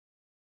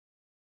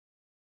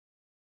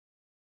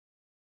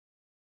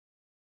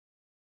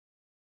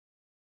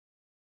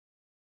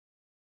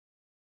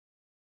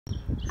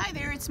Hi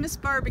there, it's Miss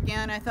Barb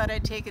again. I thought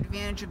I'd take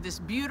advantage of this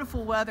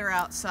beautiful weather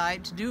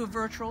outside to do a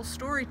virtual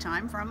story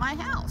time from my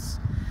house.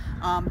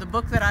 The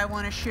book that I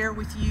want to share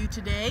with you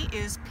today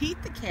is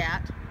Pete the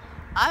Cat,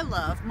 I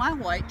Love My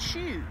White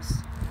Shoes.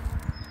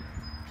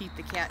 Pete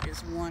the Cat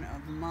is one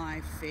of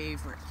my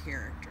favorite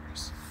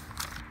characters.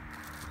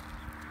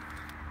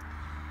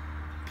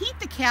 Pete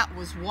the Cat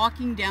was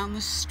walking down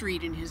the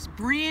street in his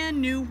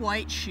brand new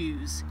white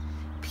shoes.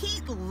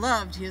 Pete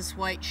loved his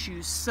white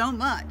shoes so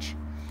much,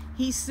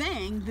 he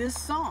sang this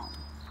song.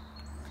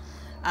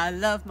 I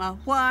love my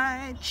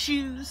white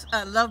shoes,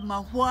 I love my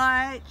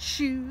white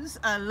shoes,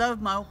 I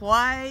love my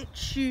white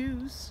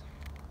shoes.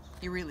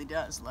 He really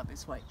does love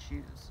his white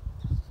shoes.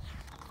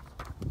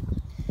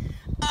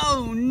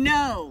 Oh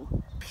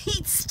no!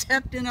 Pete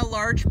stepped in a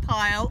large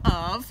pile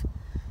of,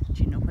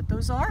 do you know what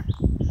those are?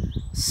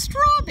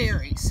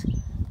 Strawberries.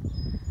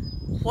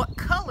 What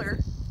color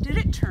did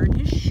it turn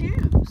his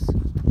shoes?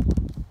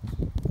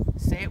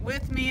 Say it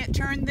with me, it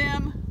turned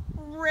them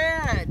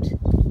red.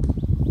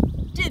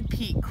 Did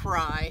Pete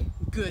cry?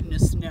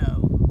 Goodness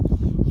no.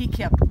 He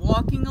kept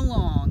walking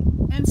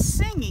along and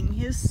singing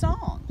his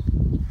song.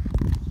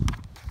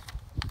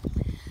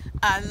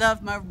 I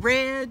love my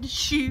red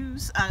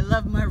shoes, I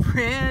love my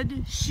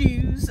red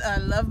shoes, I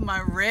love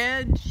my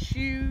red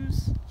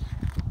shoes.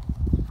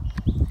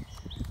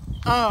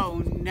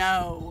 Oh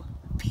no,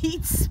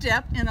 Pete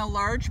stepped in a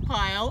large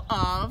pile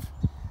of,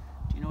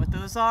 do you know what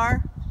those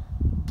are?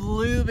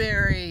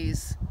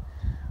 Blueberries.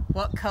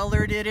 What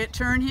color did it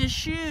turn his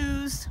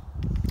shoes?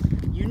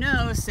 You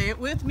know, say it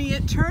with me,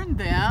 it turned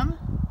them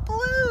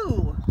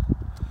blue.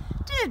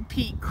 Did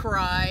Pete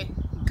cry?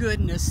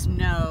 Goodness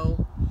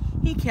no.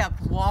 He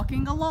kept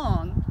walking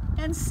along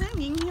and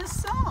singing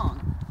his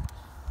song.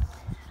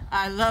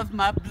 I love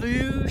my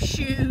blue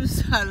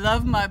shoes, I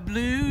love my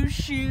blue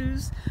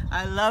shoes,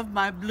 I love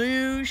my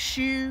blue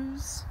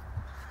shoes.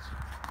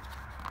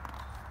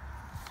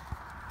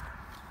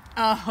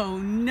 Oh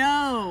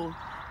no!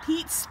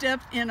 Pete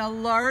stepped in a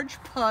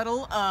large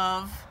puddle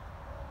of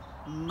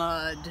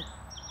mud.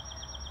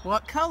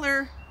 What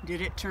color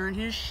did it turn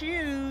his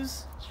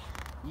shoes?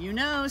 You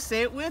know,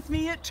 say it with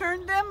me, it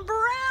turned them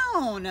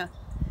brown.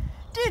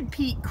 Did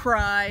Pete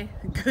cry?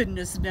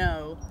 Goodness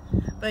no.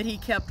 But he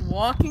kept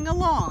walking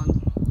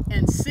along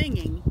and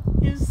singing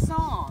his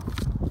song.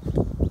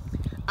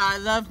 I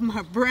love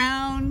my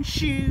brown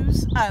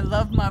shoes, I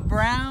love my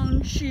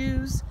brown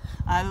shoes,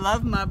 I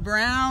love my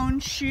brown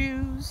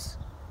shoes.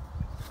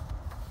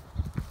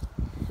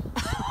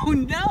 Oh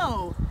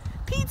no!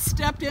 Pete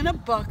stepped in a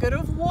bucket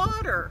of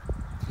water,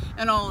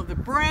 and all of the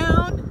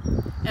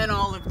brown, and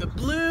all of the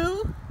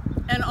blue,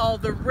 and all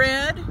the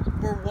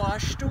red were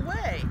washed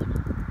away.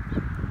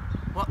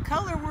 What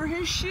color were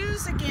his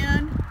shoes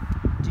again?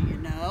 Do you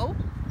know?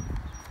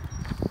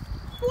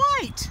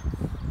 White.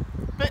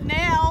 But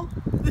now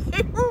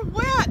they were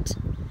wet.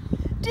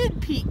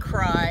 Did Pete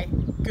cry?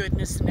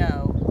 Goodness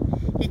no.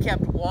 He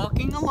kept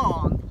walking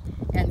along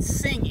and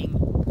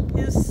singing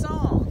his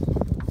song.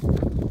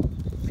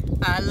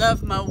 I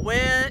love my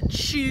wet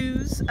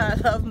shoes, I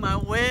love my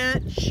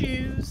wet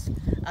shoes,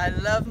 I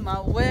love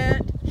my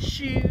wet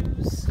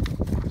shoes.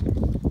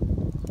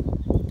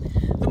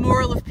 The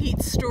moral of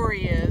Pete's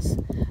story is,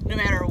 no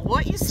matter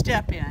what you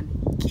step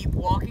in, keep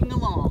walking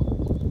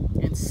along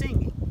and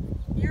singing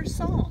your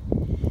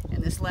song.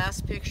 In this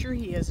last picture,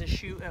 he has a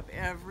shoe of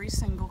every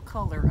single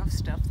color of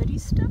stuff that he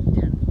stepped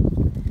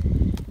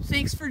in.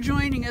 Thanks for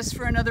joining us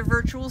for another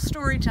virtual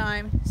story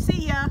time.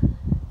 See ya!